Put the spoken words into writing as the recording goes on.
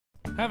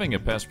Having a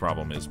pest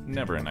problem is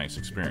never a nice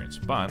experience,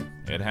 but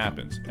it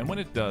happens, and when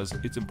it does,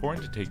 it's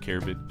important to take care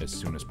of it as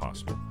soon as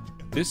possible.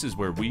 This is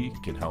where we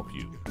can help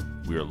you.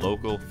 We are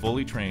local,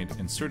 fully trained,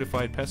 and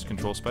certified pest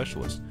control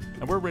specialists,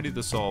 and we're ready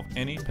to solve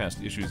any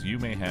pest issues you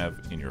may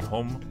have in your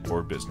home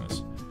or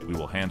business. We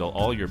will handle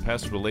all your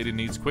pest-related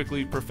needs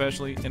quickly,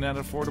 professionally, and at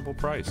an affordable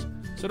price.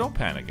 So don't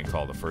panic and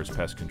call the first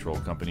pest control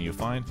company you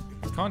find.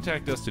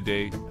 Contact us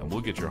today, and we'll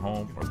get your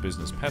home or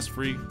business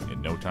pest-free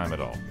in no time at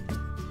all.